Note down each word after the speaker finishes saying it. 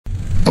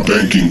A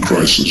banking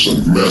crisis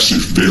and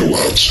massive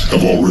bailouts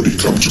have already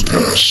come to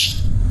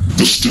pass.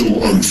 The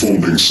still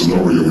unfolding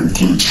scenario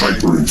includes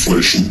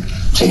hyperinflation,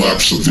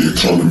 collapse of the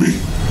economy,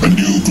 a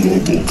new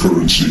global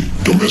currency,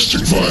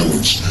 domestic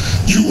violence,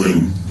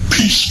 UN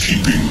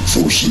peacekeeping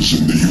forces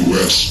in the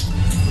US,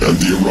 and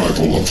the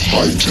arrival of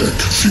high-tech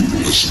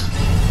feudalism.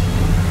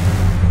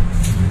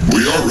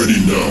 We are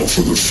ready now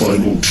for the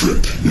final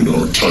trip in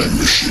our time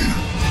machine.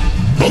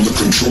 On the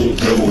control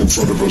panel in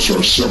front of us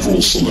are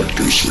several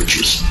selector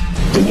switches.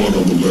 The one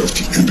on the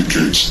left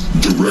indicates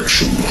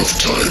direction of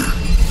time.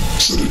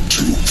 Set it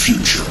to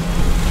future.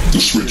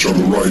 The switch on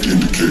the right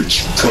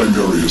indicates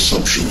primary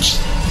assumptions.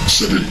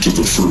 Set it to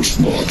the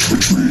first notch,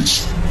 which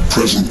reads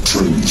present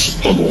trends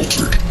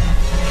unaltered.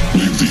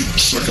 Leave the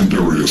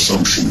secondary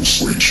assumption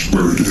switch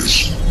where it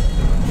is.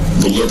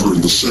 The lever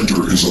in the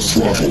center is a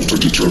throttle to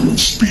determine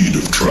speed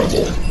of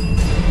travel.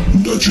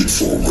 Nudge it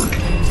forward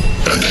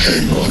and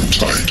hang on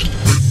tight.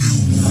 The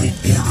new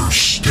world order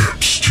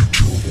steps to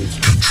total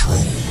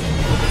control.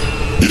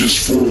 It is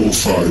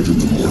 4:05 in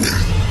the morning.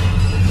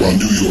 While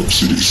New York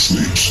City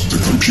sleeps, the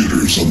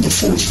computers on the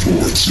 4th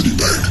floor at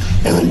Citibank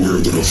are aware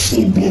that a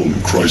full-blown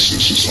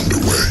crisis is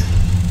underway.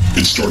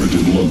 It started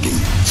in London,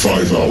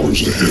 5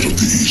 hours ahead of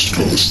the East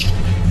Coast,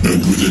 and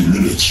within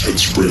minutes had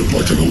spread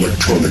like an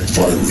electronic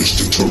virus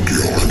to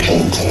Tokyo and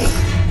Hong Kong.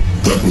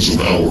 That was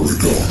an hour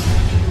ago.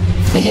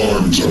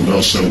 Alarms are now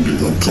sounding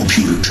on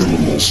computer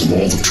terminals in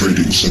all the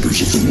trading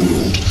centers of the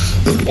world,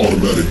 and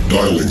automatic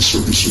dialing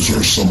services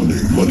are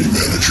summoning money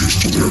managers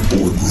to their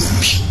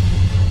boardrooms.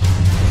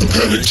 The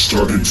panic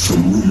started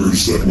from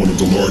rumors that one of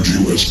the large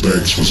U.S.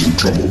 banks was in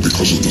trouble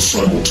because of the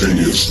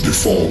simultaneous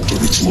default of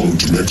its loan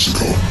to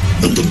Mexico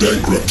and the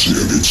bankruptcy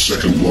of its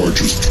second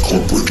largest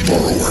corporate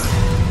borrower.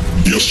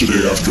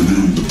 Yesterday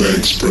afternoon, the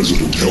bank's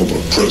president held a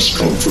press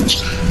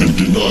conference and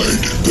denied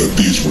that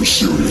these were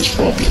serious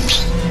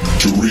problems.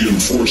 To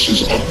reinforce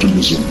his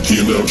optimism,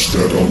 he announced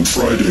that on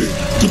Friday,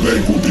 the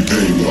bank will be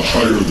paying a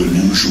higher than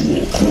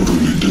usual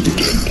quarterly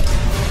dividend.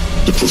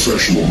 The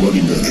professional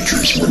money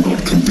managers were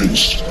not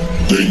convinced.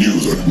 They knew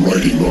that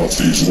writing off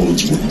these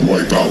loans would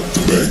wipe out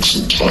the bank's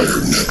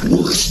entire net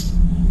worth.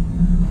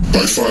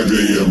 By 5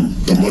 a.m.,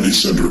 the money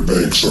center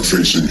banks are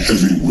facing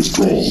heavy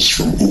withdrawals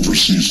from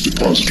overseas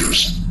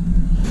depositors.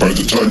 By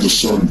the time the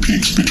sun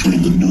peaks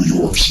between the New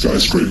York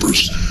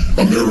skyscrapers,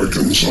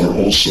 Americans are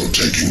also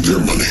taking their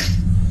money.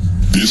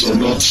 These are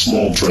not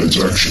small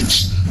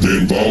transactions. They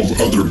involve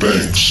other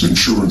banks,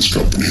 insurance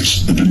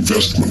companies, and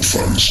investment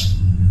funds.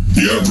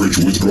 The average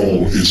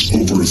withdrawal is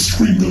over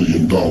 $3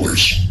 million.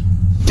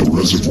 The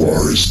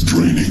reservoir is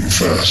draining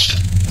fast.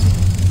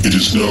 It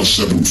is now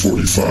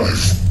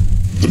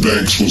 7:45. The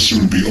banks will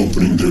soon be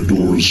opening their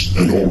doors,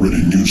 and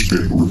already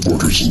newspaper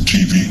reporters and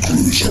TV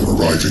crews are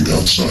arriving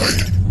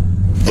outside.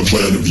 A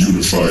plan of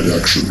unified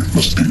action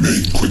must be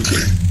made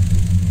quickly.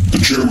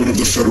 The chairman of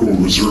the Federal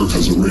Reserve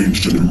has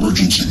arranged an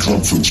emergency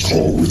conference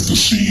call with the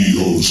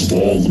CEOs of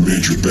all the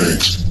major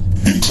banks,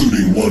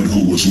 including one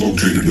who was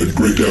located at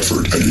great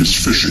effort at his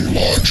fishing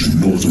lodge in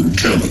northern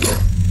Canada.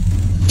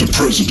 The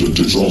president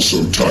is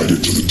also tied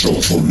into the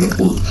telephone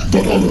network,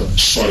 but on a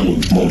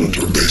silent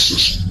monitor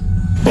basis.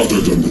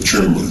 Other than the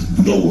chairman,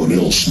 no one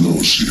else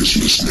knows he is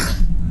listening.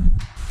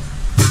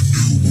 The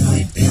new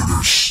world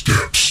order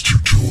steps to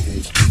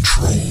total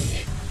control.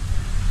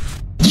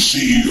 The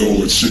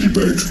CEO at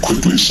Citibank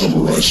quickly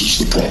summarizes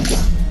the problem.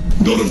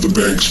 None of the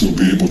banks will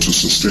be able to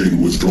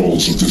sustain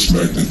withdrawals of this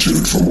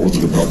magnitude for more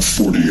than about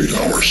 48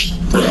 hours,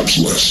 perhaps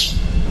less.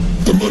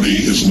 The money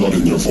is not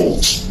in their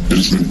vaults. It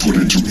has been put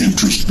into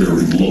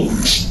interest-bearing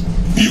loans.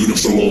 Even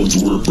if the loans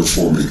were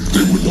performing,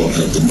 they would not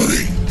have the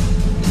money.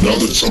 Now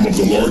that some of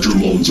the larger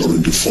loans are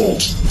in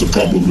default, the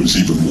problem is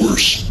even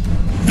worse.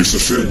 If the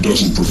Fed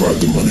doesn't provide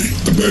the money,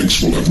 the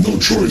banks will have no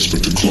choice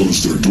but to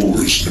close their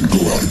doors and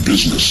go out of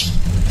business.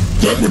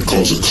 That would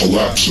cause a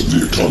collapse of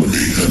the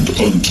economy, and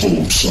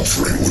untold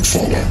suffering would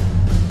follow.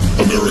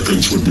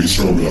 Americans would be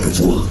thrown out of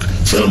work,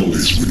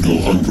 families would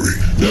go hungry,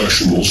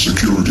 national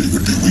security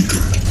would be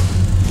weakened,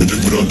 and it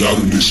would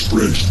undoubtedly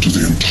spread to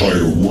the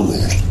entire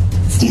world.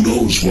 Who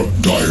knows what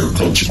dire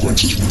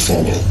consequences would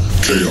follow?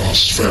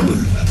 Chaos,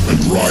 famine, and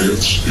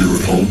riots here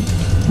at home?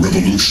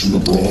 Revolution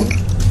abroad?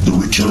 The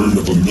return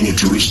of a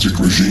militaristic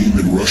regime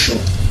in Russia?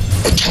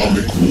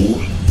 Atomic war?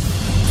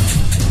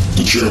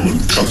 The chairman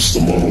cuts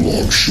the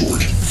monologue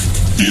short.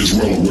 He is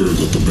well aware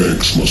that the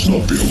banks must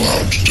not be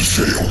allowed to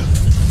fail.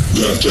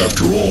 That,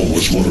 after all,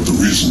 was one of the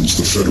reasons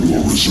the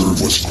Federal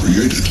Reserve was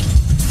created.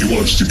 He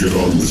wants to get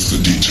on with the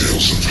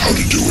details of how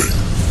to do it.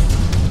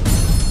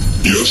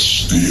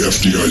 Yes, the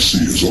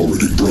FDIC is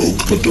already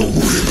broke, but don't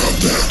worry about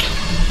that.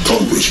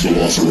 Congress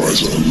will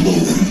authorize a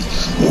loan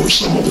or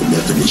some other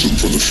mechanism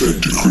for the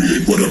Fed to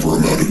create whatever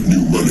amount of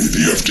new money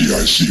the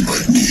FDIC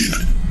might need.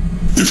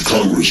 If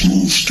Congress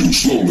moves too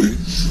slowly,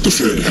 the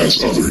Fed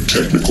has other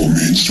technical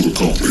means to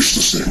accomplish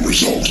the same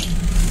result.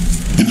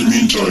 In the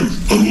meantime,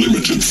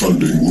 unlimited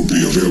funding will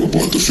be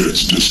available at the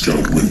Fed's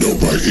discount window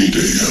by 8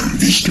 a.m.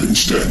 Eastern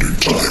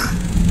Standard Time.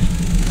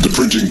 The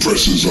printing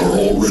presses are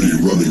already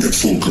running at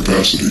full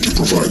capacity to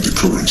provide the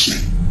currency.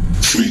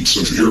 fleets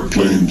of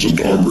airplanes and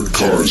armored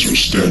cars are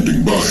standing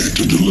by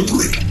to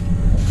deliver it.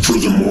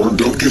 Furthermore,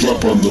 don't give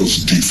up on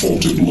those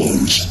defaulted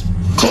loans.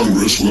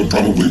 Congress will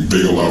probably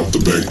bail out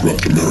the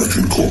bankrupt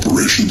American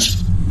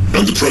corporations,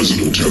 and the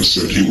president has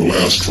said he will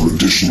ask for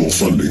additional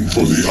funding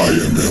for the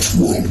IMF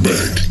World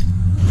Bank.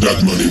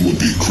 That money will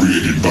be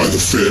created by the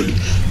Fed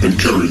and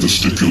carry the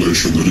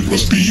stipulation that it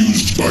must be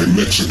used by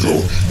Mexico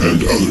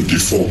and other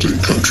defaulting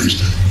countries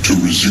to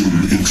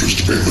resume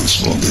interest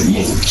payments on their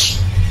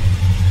loans.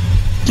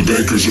 The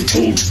bankers are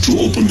told to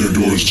open their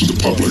doors to the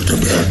public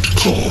and act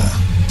calm.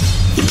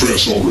 The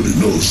press already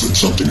knows that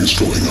something is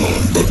going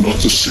on, but not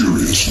the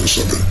seriousness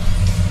of it.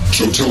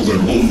 So tell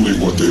them only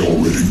what they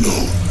already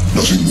know,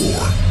 nothing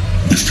more.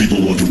 If people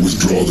want to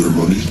withdraw their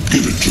money,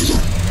 give it to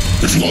them.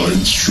 If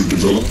lines should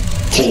develop,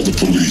 call the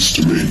police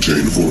to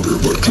maintain order,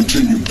 but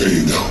continue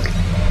paying out.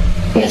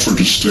 Offer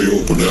to stay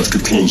open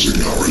after closing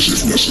hours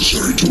if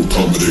necessary to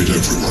accommodate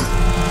everyone.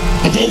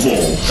 Above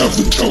all, have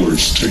the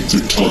tellers take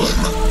their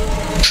time.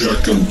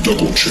 Check and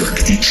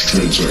double-check each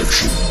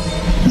transaction.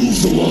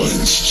 Move the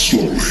lines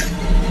slowly.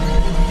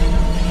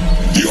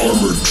 The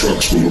armored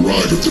trucks will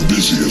arrive at the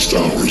busiest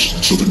hours,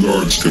 so the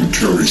guards can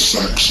carry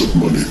sacks of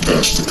money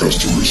past the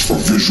customers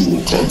for visual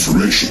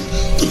confirmation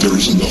that there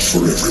is enough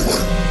for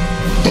everyone.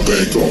 A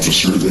bank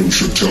officer then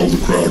should tell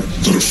the crowd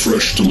that a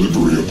fresh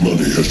delivery of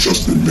money has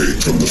just been made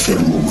from the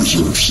Federal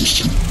Reserve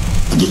System,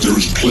 and that there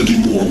is plenty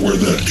more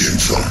where that came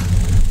from.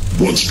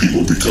 Once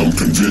people become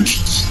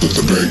convinced that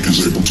the bank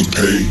is able to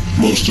pay,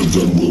 most of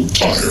them will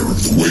tire of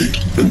the wait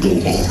and go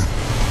home.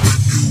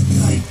 The New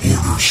World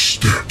Order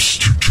steps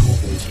to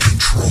total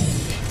control.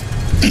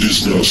 It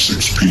is now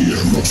 6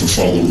 p.m. of the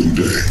following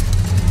day.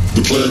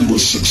 The plan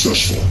was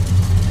successful.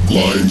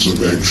 Lines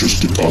of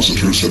anxious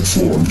depositors had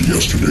formed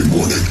yesterday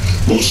morning,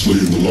 mostly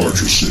in the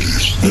larger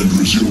cities, and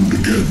resumed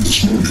again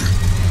this morning.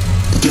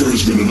 But there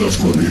has been enough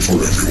money for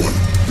everyone.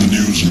 The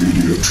news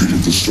media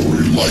treated the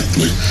story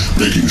lightly,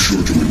 making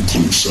sure to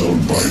include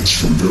sound bites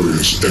from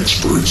various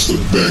experts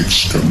that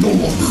banks can no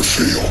longer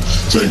fail,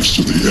 thanks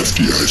to the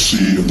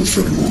FDIC and the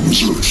Federal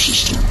Reserve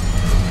System.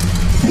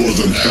 More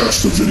than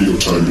half the video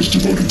time is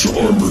devoted to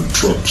armored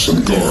trucks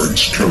and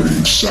guards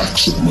carrying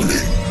sacks of money.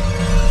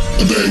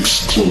 The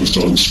banks closed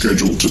on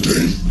schedule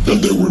today,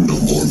 and there were no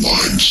more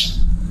lines.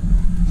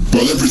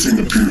 While everything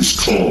appears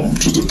calm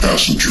to the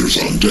passengers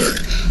on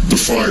deck, the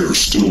fire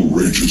still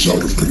rages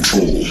out of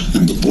control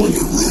in the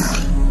boiler room.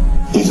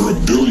 Over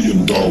 $1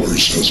 billion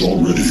has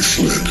already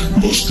fled,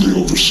 mostly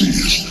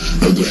overseas,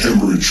 and the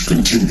hemorrhage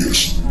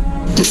continues.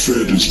 The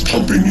Fed is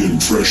pumping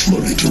in fresh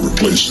money to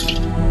replace it.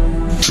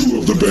 2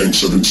 of the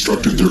banks have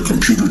instructed their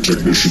computer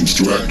technicians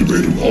to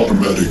activate an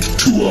automatic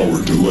 2-hour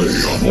delay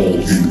on all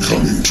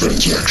incoming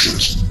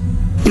transactions.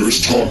 There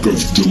is talk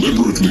of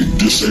deliberately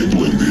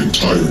disabling the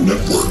entire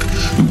network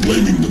and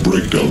blaming the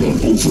breakdown on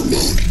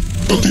overload,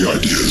 but the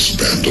idea is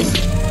abandoned.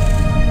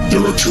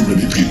 There are too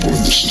many people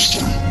in the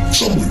system.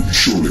 Someone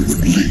surely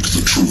would leak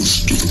the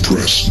truth to the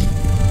press.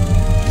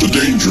 The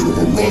danger of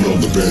a run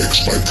on the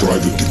banks by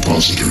private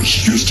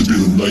depositors used to be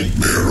the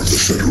nightmare of the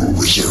Federal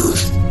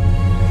Reserve.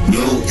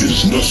 Now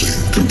is nothing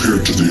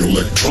compared to the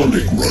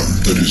electronic run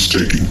that is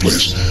taking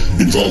place,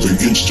 involving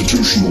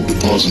institutional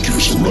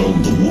depositors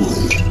around the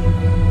world.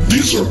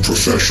 These are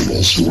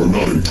professionals who are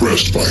not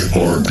impressed by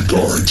armed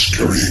guards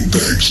carrying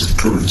bags of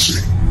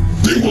currency.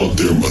 They want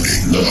their money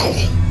now,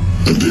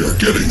 and they are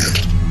getting it.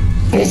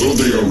 Although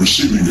they are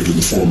receiving it in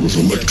the form of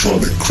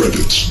electronic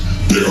credits,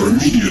 they are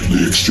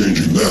immediately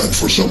exchanging that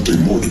for something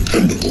more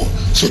dependable,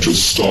 such as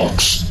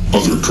stocks,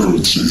 other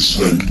currencies,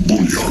 and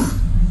bullion.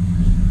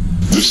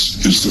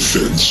 This is the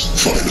Fed's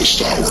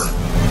finest hour.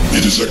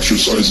 It is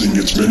exercising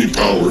its many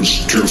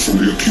powers,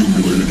 carefully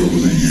accumulated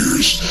over the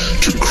years,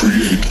 to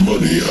create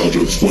money out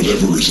of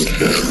whatever is at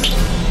hand.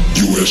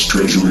 U.S.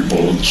 Treasury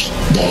bonds,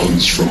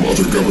 bonds from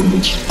other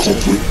governments,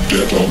 corporate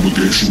debt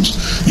obligations,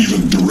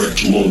 even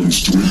direct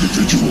loans to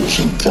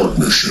individuals and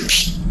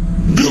partnerships.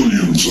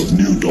 Billions of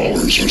new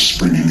dollars are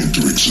springing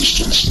into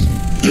existence.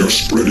 They are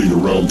spreading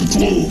around the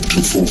globe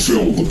to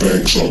fulfill the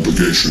bank's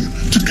obligation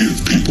to give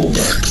people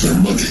back their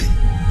money.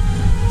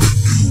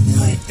 The New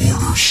World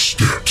Order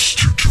steps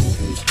to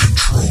total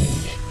control.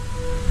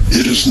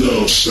 It is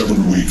now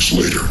 7 weeks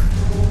later.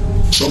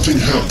 Something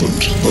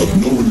happened, but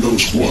no one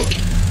knows what.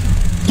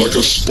 Like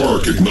a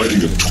spark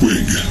igniting a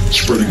twig,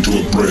 spreading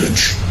to a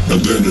branch, and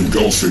then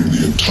engulfing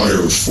the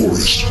entire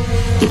forest,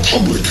 the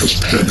public has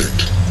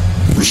panicked.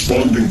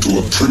 Responding to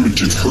a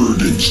primitive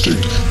herd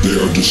instinct, they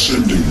are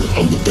descending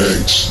on the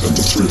banks and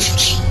the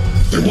thrifts.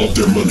 They want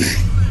their money.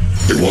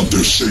 They want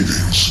their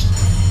savings.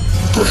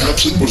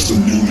 Perhaps it was the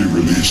newly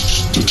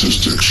released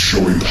statistics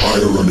showing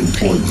higher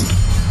unemployment,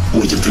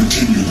 or the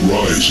continued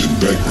rise in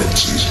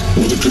bankruptcies,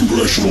 or the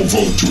congressional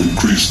vote to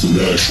increase the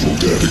national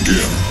debt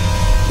again,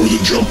 or the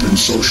jump in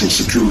Social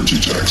Security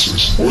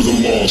taxes, or the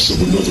loss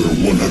of another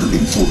 140,000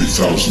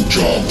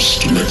 jobs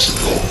to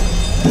Mexico,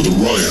 or the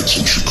riots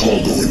in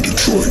Chicago and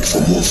Detroit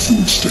for more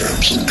food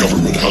stamps and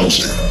government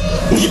housing,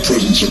 or the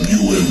presence of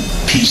UN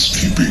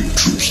peacekeeping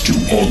troops to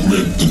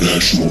augment the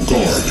National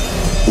Guard,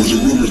 or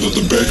the rumor that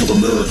the Bank of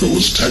America America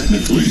was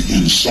technically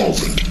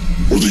insolvent,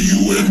 or the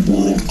UN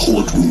World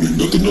Court ruling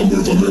that the number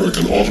of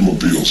American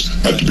automobiles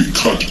had to be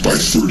cut by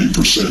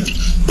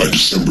 30% by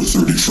December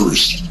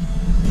 31st,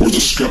 or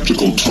the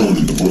skeptical tone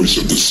in the voice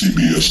of the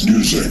CBS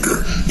News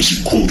anchor as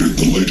he quoted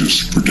the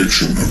latest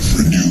prediction of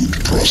renewed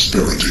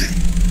prosperity.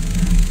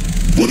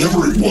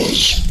 Whatever it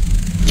was,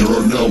 there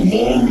are now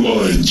long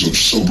lines of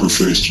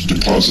sober-faced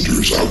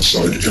depositors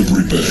outside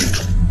every bank.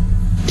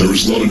 There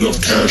is not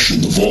enough cash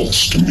in the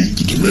vaults to meet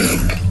the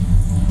demand.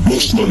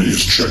 Most money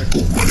is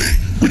checkbook money,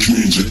 which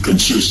means it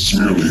consists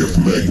merely of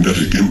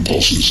magnetic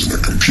impulses in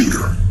a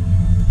computer.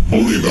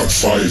 Only about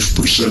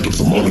 5% of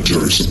the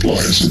monetary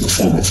supply is in the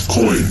form of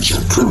coins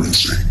or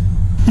currency.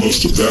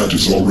 Most of that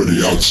is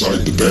already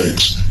outside the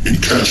banks in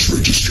cash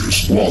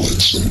registers,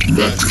 wallets, and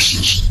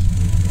mattresses.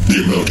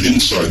 The amount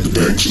inside the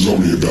banks is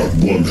only about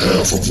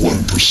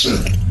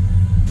 0.5%.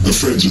 The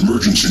Fed's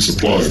emergency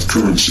supply of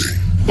currency,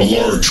 a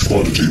large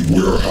quantity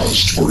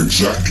warehoused for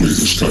exactly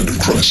this kind of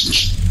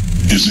crisis,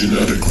 is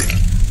inadequate.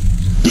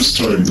 This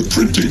time the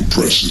printing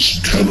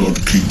presses cannot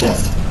keep up.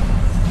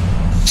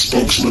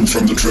 Spokesmen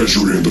from the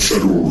Treasury and the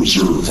Federal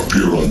Reserve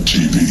appear on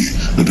TV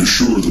and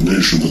assure the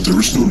nation that there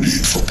is no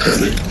need for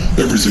panic,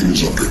 everything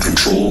is under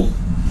control.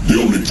 The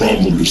only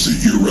problem is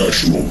the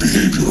irrational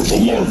behavior of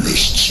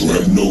alarmists who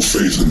have no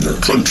faith in their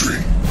country.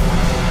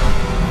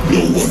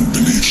 No one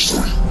believes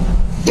them.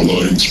 The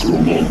lines grow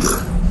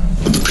longer,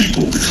 and the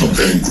people become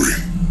angry.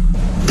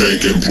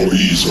 Bank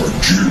employees are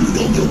jeered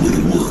on their way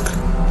to work.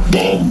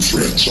 Bomb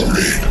threats are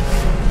made.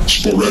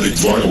 Sporadic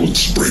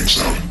violence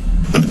breaks out,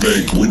 and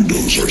bank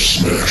windows are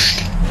smashed.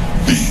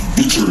 The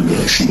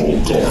International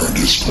Guard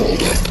is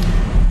called up.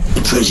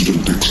 The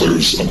president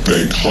declares a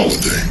bank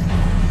holiday.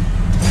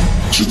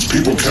 Since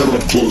people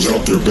cannot close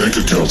out their bank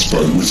accounts by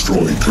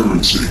withdrawing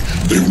currency,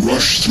 they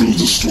rush through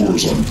the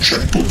stores on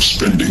checkbook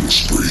spending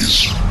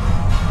sprees.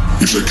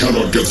 If they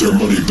cannot get their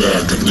money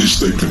back, at least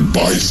they can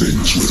buy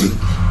things with it.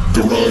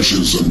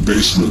 Garages and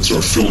basements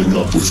are filling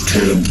up with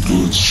canned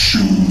goods,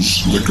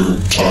 shoes, liquor,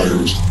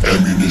 tires,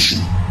 ammunition.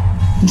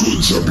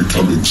 Goods are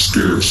becoming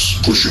scarce,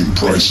 pushing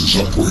prices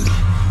upward.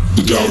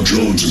 The Dow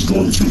Jones is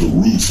going through the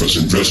roof as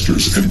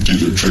investors empty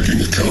their checking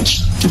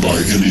accounts to buy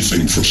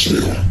anything for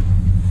sale.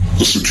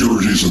 The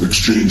Securities and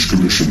Exchange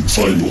Commission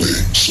finally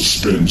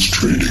suspends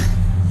trading.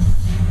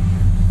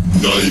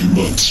 9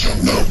 months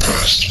have now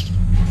passed.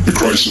 The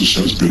crisis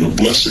has been a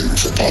blessing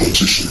for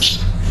politicians.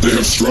 They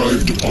have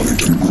thrived upon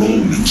it and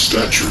grown in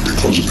stature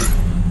because of it.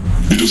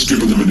 It has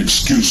given them an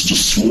excuse to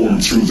swarm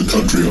through the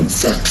country on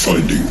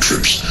fact-finding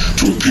trips,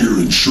 to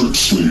appear in shirt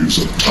sleeves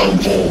at town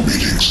hall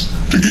meetings,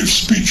 to give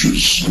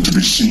speeches, and to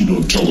be seen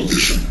on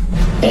television,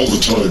 all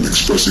the time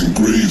expressing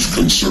grave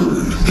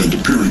concern and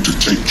appearing to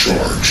take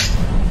charge.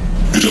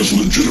 It has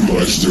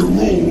legitimized their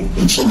role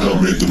and somehow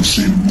made them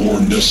seem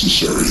more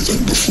necessary than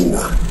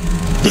before.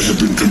 They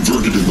have been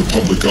converted in the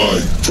public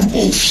eye from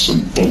oafs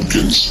and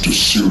bumpkins to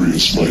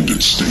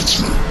serious-minded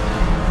statesmen.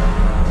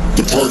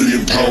 The party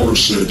in power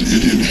said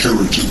it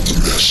inherited the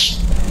mess.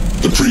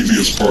 The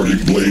previous party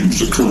blamed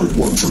the current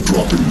one for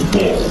dropping the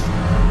ball.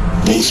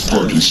 Both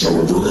parties,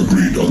 however,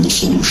 agreed on the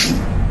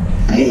solution.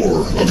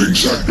 More of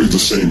exactly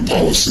the same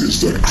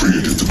policies that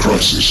created the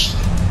crisis.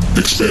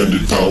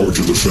 Expanded power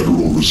to the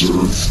Federal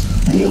Reserve,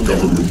 more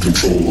government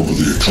control over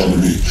the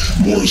economy,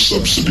 more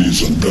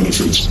subsidies and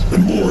benefits,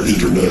 and more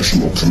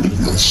international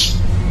commitments.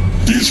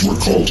 These were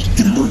called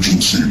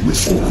emergency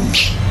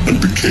reforms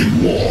and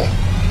became law.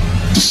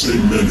 The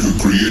same men who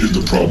created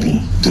the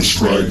problem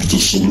prescribed the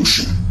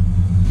solution.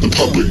 The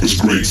public was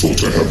grateful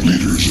to have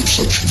leaders of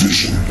such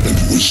vision and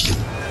wisdom.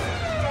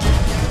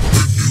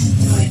 The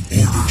New World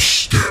Order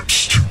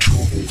steps to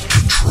total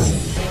control.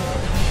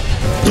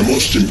 The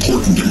most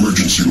important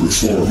emergency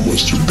reform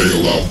was to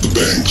bail out the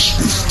banks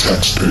with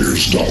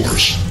taxpayers'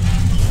 dollars.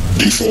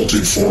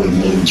 Defaulted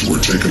foreign loans were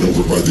taken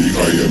over by the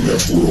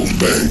IMF World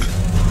Bank,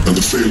 and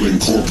the failing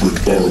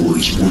corporate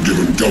borrowers were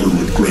given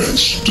government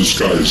grants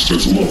disguised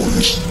as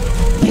loans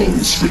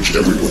which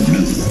everyone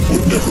knew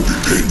would never be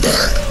paid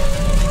back.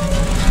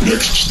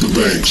 Next, the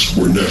banks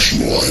were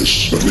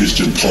nationalized, at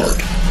least in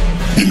part.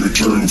 In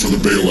return for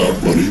the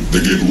bailout money,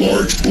 they gave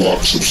large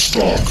blocks of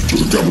stock to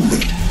the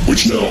government,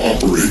 which now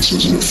operates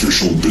as an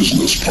official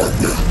business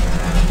partner.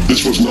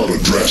 This was not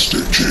a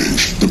drastic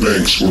change. The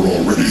banks were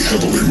already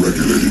heavily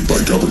regulated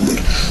by government,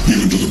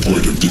 even to the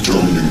point of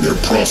determining their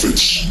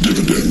profits,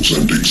 dividends,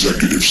 and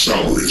executive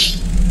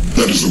salaries.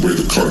 That is the way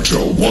the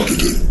cartel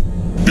wanted it.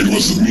 It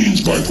was the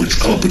means by which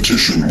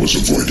competition was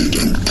avoided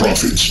and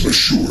profits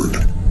assured.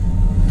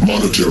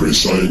 Monetary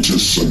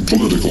scientists and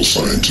political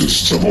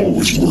scientists have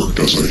always worked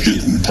as a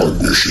hidden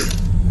partnership.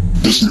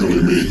 This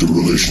merely made the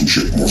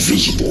relationship more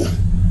visible.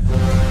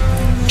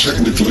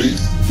 Technically,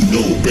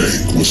 no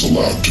bank was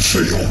allowed to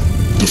fail.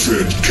 The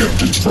Fed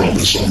kept its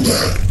promise on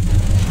that.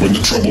 When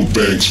the troubled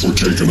banks were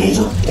taken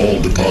over,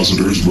 all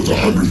depositors with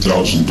 $100,000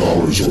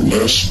 or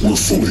less were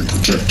fully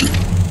protected.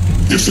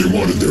 If they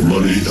wanted their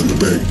money and the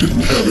bank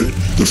didn't have it,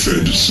 the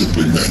Fed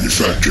simply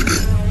manufactured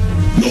it.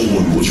 No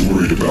one was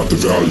worried about the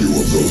value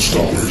of those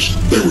dollars.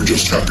 They were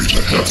just happy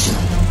to have them.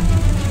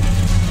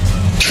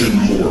 10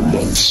 more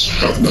months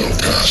have now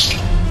passed.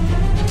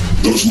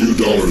 Those new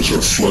dollars are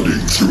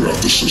flooding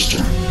throughout the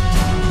system.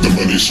 The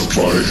money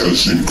supply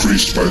has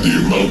increased by the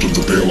amount of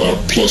the bailout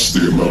plus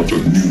the amount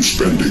of new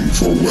spending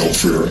for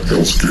welfare,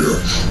 healthcare,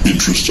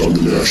 interest on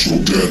the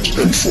national debt,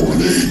 and foreign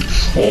aid,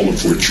 all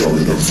of which are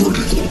in a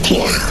vertical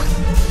climb.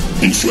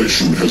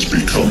 Inflation has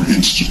become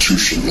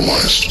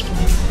institutionalized.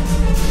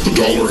 The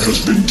dollar has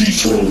been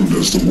dethroned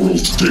as the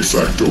world's de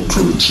facto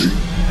currency.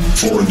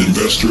 Foreign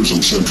investors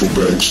and central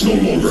banks no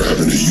longer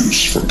have any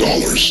use for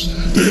dollars.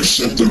 They have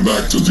sent them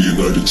back to the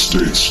United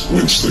States,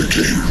 whence they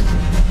came.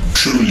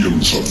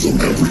 Trillions of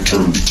them have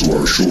returned to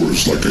our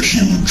shores like a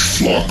huge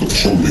flock of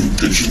homing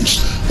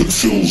pigeons that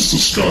fills the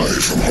sky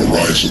from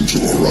horizon to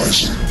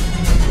horizon.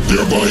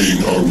 They are buying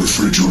our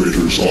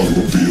refrigerators,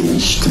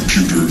 automobiles,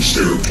 computers,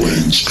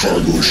 airplanes,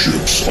 cargo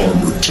ships,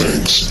 armored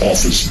tanks,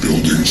 office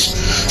buildings,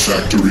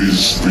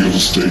 factories, real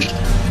estate,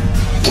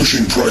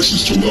 pushing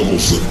prices to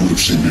levels that would have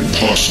seemed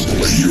impossible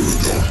a year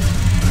ago.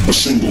 A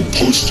single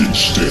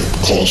postage stamp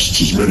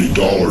costs as many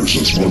dollars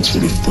as once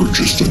would have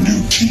purchased a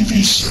new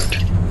TV set.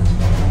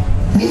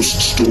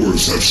 Most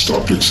stores have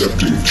stopped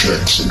accepting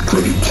checks and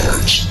credit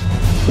cards.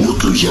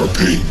 Workers are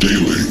paid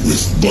daily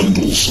with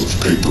bundles of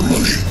paper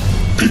money.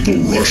 People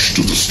rush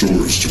to the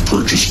stores to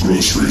purchase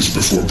groceries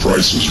before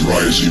prices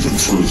rise even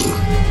further.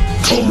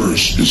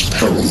 Commerce is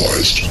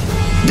paralyzed.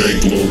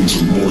 Bank loans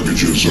and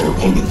mortgages are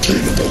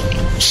unobtainable.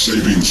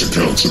 Savings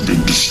accounts have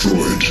been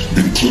destroyed,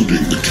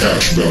 including the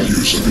cash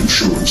values of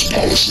insurance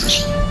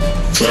policies.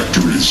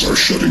 Factories are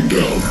shutting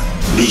down.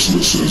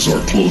 Businesses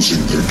are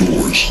closing their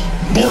doors.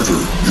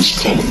 Barter is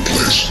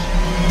commonplace.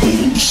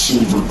 Old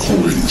silver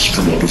coins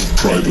come out of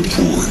private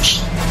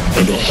hoards,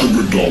 and a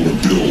 $100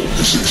 bill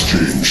is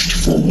exchanged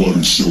for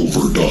one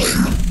silver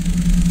dime.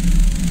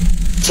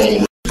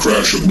 Following the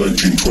crash of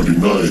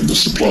 1929, the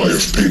supply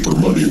of paper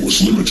money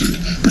was limited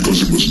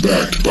because it was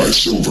backed by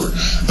silver,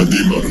 and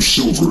the amount of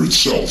silver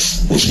itself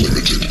was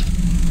limited.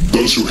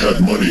 Those who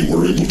had money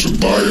were able to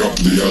buy up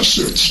the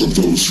assets of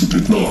those who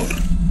did not.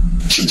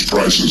 Since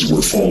prices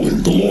were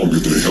falling, the longer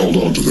they held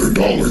on to their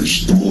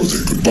dollars, the more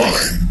they could buy.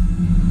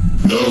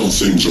 Now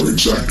things are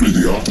exactly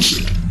the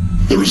opposite.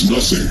 There is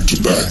nothing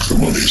to back the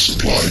money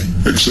supply,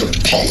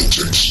 except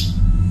politics.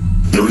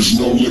 There is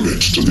no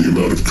limit to the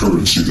amount of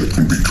currency that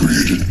can be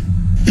created.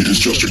 It is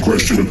just a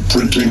question of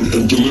printing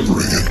and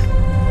delivering it.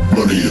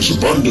 Money is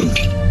abundant,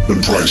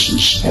 and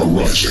prices are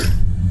rising.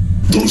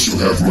 Those who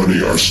have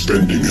money are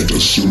spending it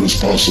as soon as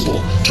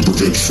possible to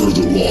prevent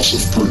further loss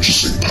of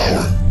purchasing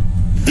power.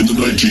 In the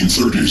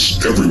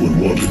 1930s, everyone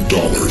wanted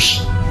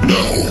dollars.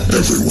 Now,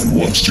 everyone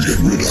wants to get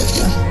rid of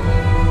them.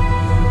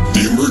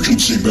 The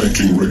Emergency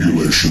Banking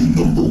Regulation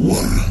No.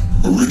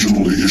 1,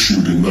 originally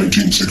issued in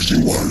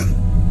 1961,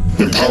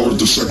 empowered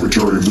the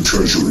Secretary of the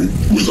Treasury,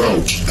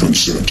 without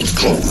consent of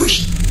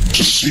Congress,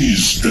 to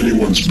seize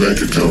anyone's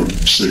bank account,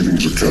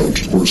 savings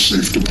account, or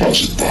safe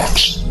deposit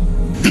box.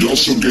 It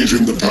also gave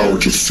him the power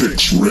to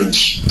fix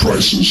rents,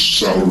 prices,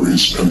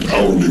 salaries, and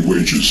hourly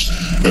wages,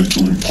 and to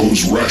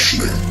impose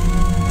rationing.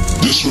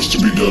 This was to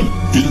be done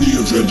in the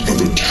event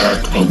of attack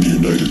on the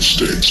United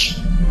States.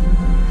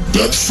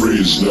 That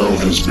phrase now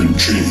has been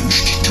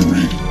changed to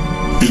read,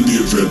 in the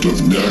event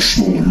of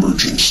national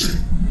emergency.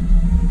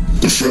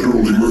 The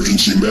Federal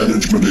Emergency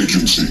Management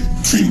Agency,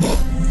 FEMA,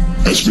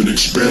 has been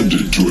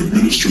expanded to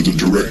administer the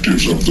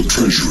directives of the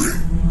Treasury.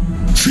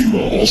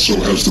 FEMA also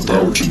has the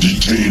power to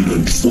detain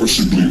and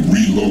forcibly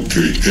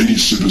relocate any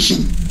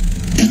citizen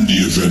in the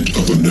event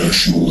of a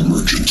national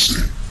emergency.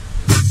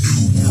 The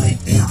New World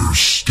Order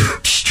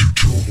steps to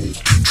total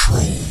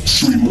control.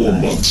 3 more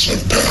months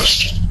have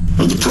passed,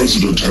 and the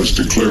President has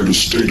declared a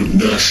state of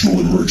national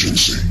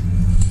emergency.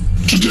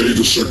 Today,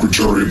 the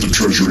Secretary of the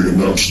Treasury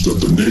announced that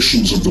the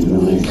nations of the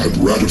world had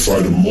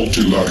ratified a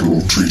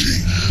multilateral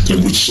treaty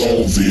that would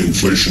solve the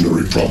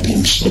inflationary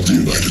problems of the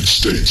United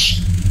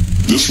States.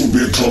 This will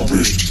be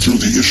accomplished through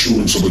the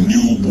issuance of a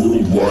new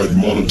worldwide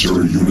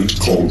monetary unit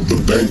called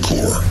the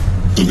Bancor,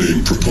 the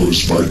name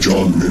proposed by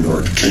John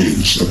Maynard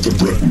Keynes at the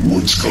Bretton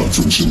Woods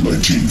Conference in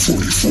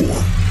 1944.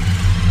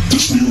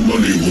 This new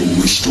money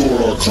will restore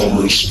our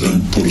commerce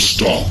and put a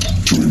stop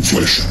to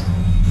inflation.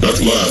 At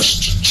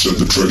last,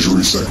 said the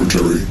Treasury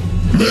Secretary,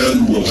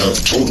 man will have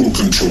total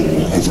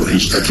control over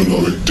his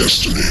economic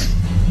destiny.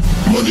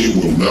 Money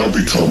will now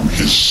become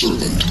his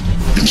servant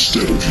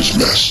instead of his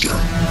master.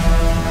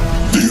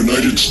 The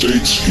United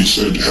States, he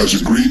said, has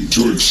agreed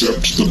to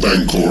accept the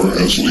Bancor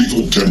as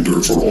legal tender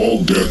for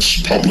all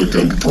debts, public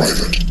and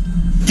private.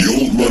 The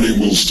old money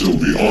will still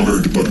be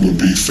honored, but will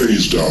be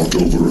phased out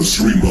over a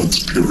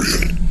 3-month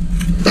period.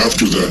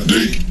 After that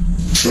date,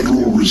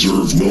 Federal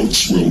Reserve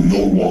notes will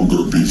no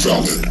longer be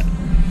valid.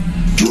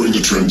 During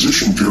the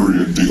transition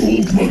period, the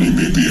old money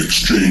may be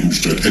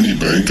exchanged at any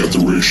bank at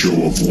the ratio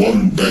of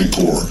 1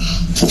 Bancor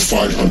for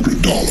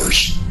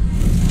 $500.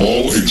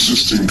 All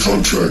existing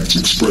contracts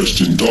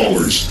expressed in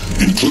dollars,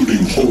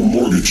 including home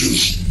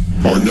mortgages,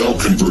 are now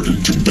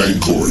converted to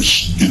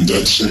Bancors in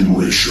that same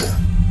ratio.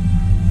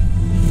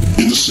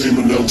 In the same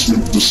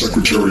announcement, the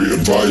Secretary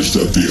advised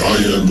that the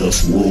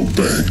IMF, World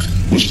Bank,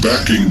 was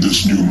backing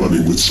this new money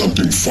with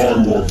something far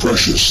more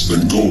precious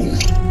than gold.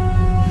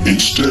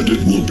 Instead,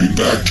 it will be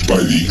backed by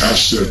the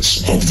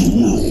assets of the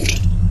world.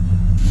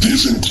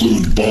 These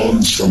include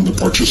bonds from the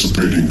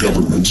participating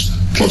governments,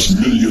 plus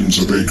millions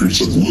of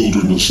acres of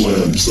wilderness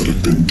lands that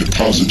have been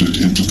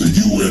deposited into the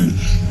UN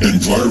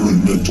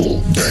Environmental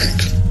Bank.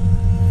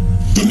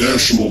 The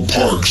national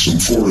parks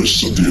and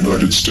forests of the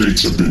United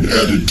States have been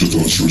added to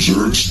those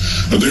reserves,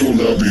 and they will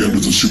now be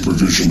under the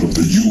supervision of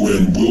the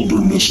UN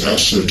Wilderness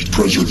Asset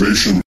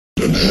Preservation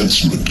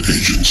Enhancement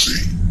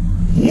Agency,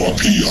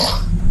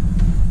 WAPIA.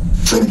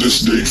 From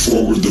this date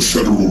forward, the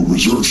Federal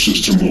Reserve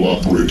System will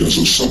operate as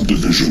a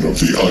subdivision of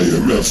the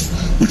IMF,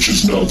 which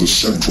is now the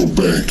central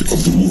bank of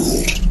the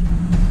world.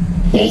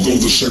 Although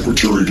the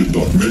Secretary did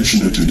not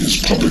mention it in his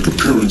public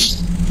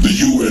appearance, the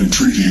UN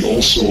treaty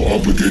also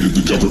obligated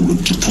the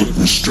government to put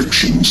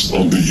restrictions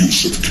on the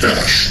use of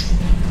cash.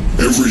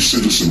 Every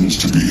citizen is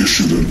to be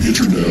issued an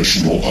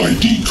international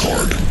ID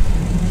card.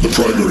 The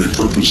primary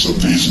purpose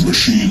of these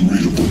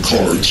machine-readable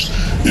cards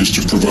is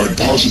to provide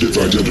positive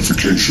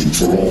identification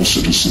for all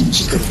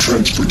citizens at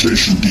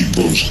transportation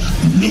depots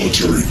and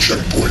military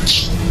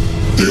checkpoints.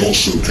 They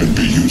also can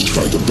be used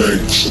by the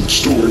banks and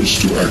stores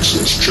to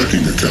access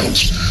checking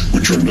accounts,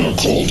 which are now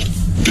called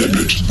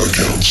debit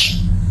accounts.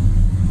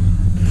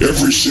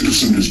 Every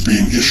citizen is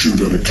being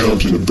issued an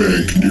account in a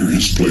bank near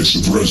his place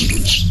of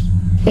residence.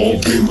 All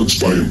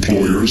payments by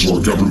employers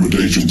or government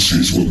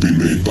agencies will be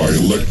made by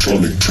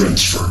electronic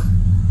transfer.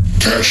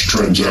 Cash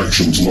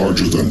transactions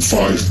larger than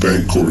 5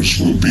 Bancors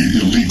will be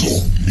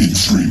illegal in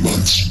 3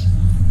 months.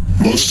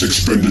 Most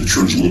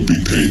expenditures will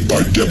be paid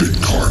by debit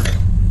card.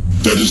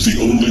 That is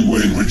the only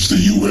way in which the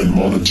UN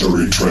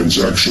Monetary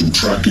Transaction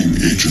Tracking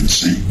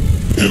Agency,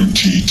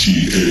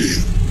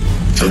 MTTA,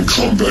 can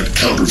combat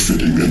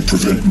counterfeiting and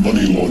prevent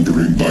money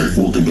laundering by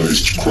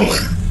organized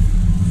crime.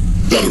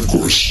 That, of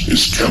course,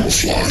 is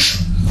camouflage.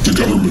 The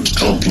government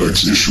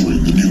complex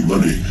issuing the new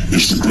money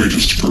is the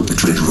greatest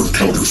perpetrator of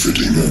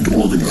counterfeiting and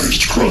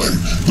organized crime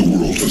the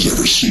world has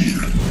ever seen.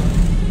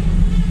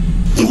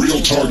 The real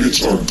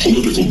targets are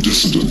political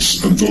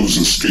dissidents and those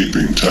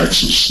escaping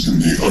taxes in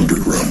the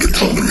underground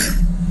economy.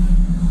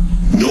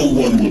 No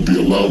one will be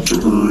allowed to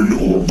earn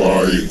or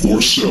buy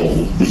or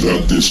sell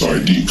without this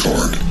ID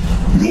card,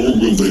 nor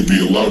will they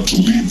be allowed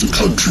to leave the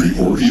country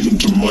or even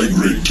to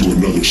migrate to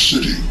another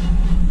city.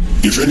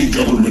 If any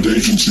government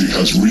agency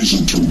has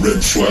reason to red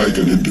flag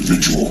an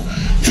individual,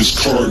 his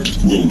card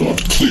will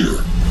not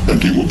clear,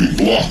 and he will be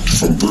blocked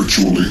from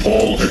virtually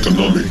all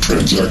economic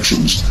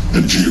transactions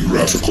and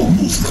geographical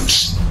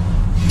movements.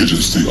 It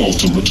is the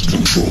ultimate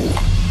control.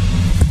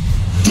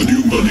 The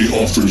new money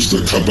offers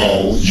the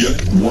cabal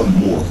yet one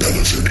more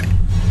benefit.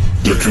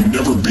 There can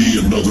never be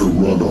another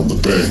run on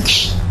the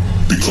banks,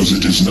 because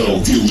it is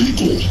now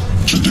illegal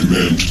to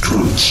demand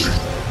currency.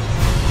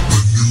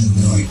 The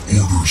New World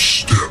Order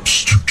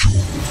steps to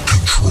total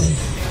control.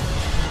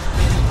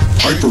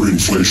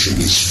 Hyperinflation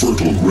is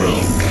fertile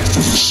ground for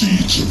the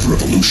seeds of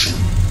revolution.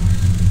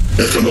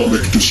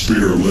 Economic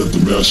despair led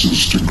the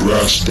masses to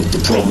grasp at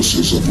the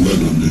promises of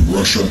Lenin in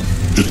Russia,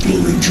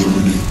 Hitler in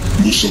Germany,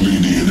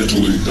 Mussolini in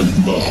Italy, and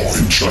Mao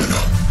in China.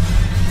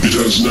 It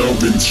has now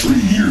been 3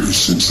 years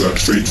since that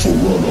fateful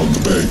run on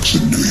the banks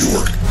in New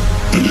York,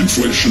 and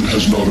inflation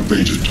has not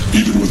abated,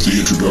 even with the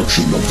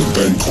introduction of the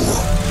Bancor.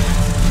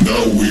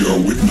 Now we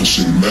are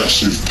witnessing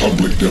massive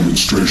public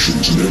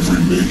demonstrations in every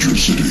major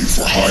city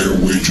for higher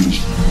wages,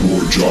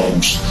 more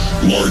jobs,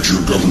 larger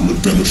government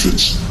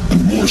benefits,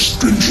 and more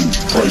stringent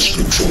price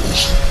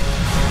controls.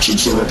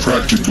 Since there are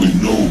practically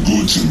no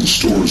goods in the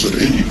stores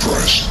at any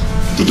price,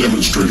 the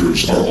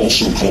demonstrators are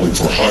also calling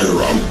for higher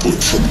output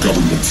from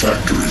government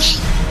factories.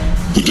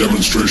 The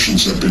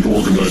demonstrations have been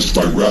organized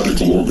by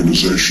radical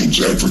organizations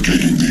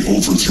advocating the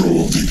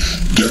overthrow of the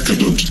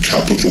decadent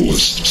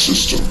capitalist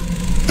system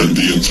and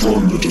the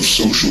enthronement of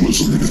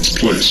socialism in its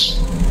place.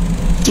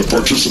 The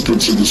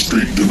participants in the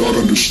street do not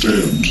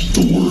understand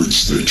the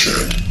words they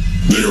chant.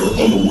 They are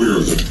unaware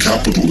that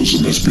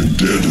capitalism has been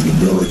dead in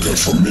America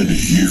for many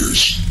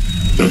years,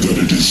 and that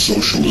it is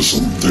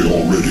socialism they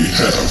already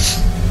have.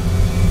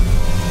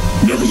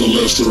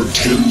 Nevertheless, there are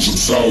tens of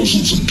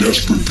thousands of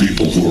desperate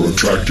people who are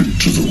attracted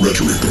to the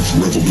rhetoric of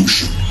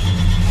revolution.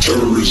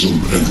 Terrorism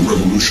and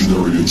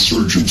revolutionary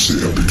insurgency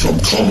have become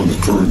common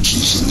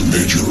occurrences in the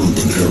major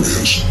urban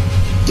areas.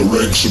 The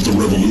ranks of the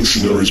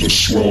revolutionaries are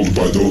swelled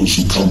by those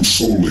who come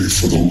solely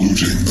for the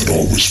looting that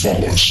always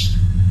follows.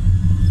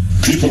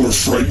 People are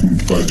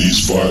frightened by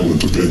these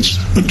violent events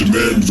and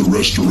demand the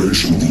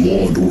restoration of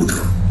law and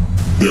order.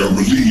 They are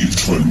relieved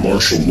when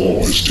martial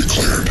law is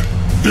declared.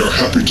 They are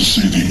happy to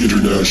see the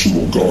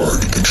International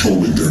Guard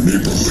patrolling their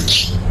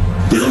neighborhoods.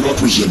 They are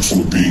not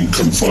resentful of being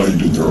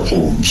confined in their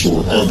homes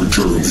or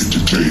arbitrarily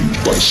detained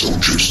by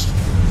soldiers.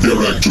 They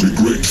are actually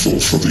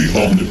grateful for the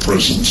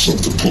omnipresence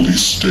of the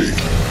police state.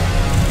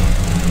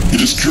 It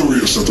is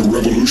curious that the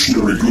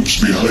revolutionary groups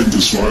behind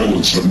this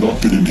violence have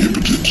not been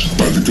inhibited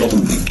by the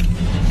government.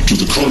 To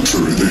the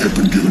contrary, they have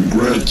been given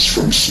grants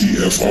from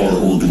CFR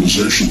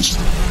organizations,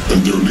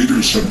 and their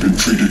leaders have been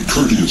treated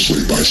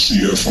courteously by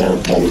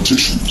CFR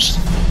politicians.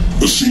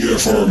 The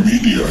CFR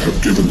media have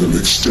given them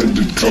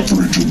extended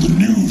coverage in the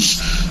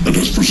news and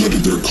has presented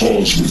their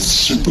cause with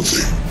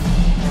sympathy.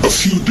 A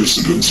few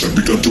dissidents have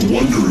begun to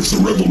wonder if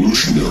the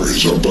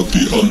revolutionaries are but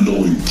the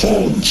unknowing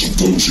pawns of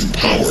those in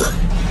power,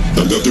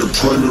 and that their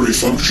primary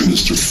function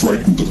is to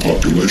frighten the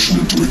population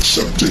into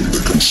accepting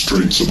the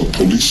constraints of a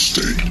police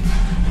state.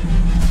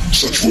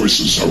 Such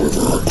voices,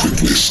 however, are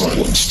quickly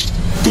silenced.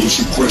 Those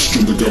who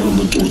question the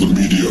government or the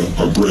media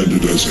are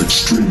branded as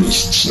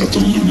extremists at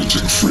the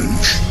lunatic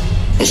fringe.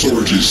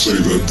 Authorities say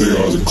that they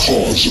are the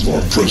cause of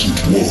our present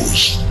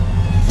woes.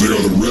 They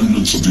are the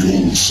remnants of the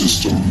old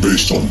system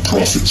based on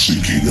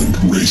profit-seeking and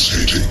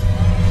race-hating.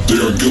 They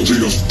are guilty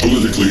of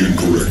politically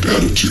incorrect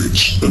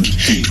attitudes and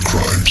hate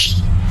crimes.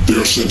 They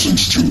are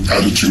sentenced to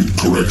attitude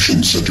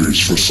correction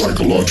centers for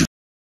psychological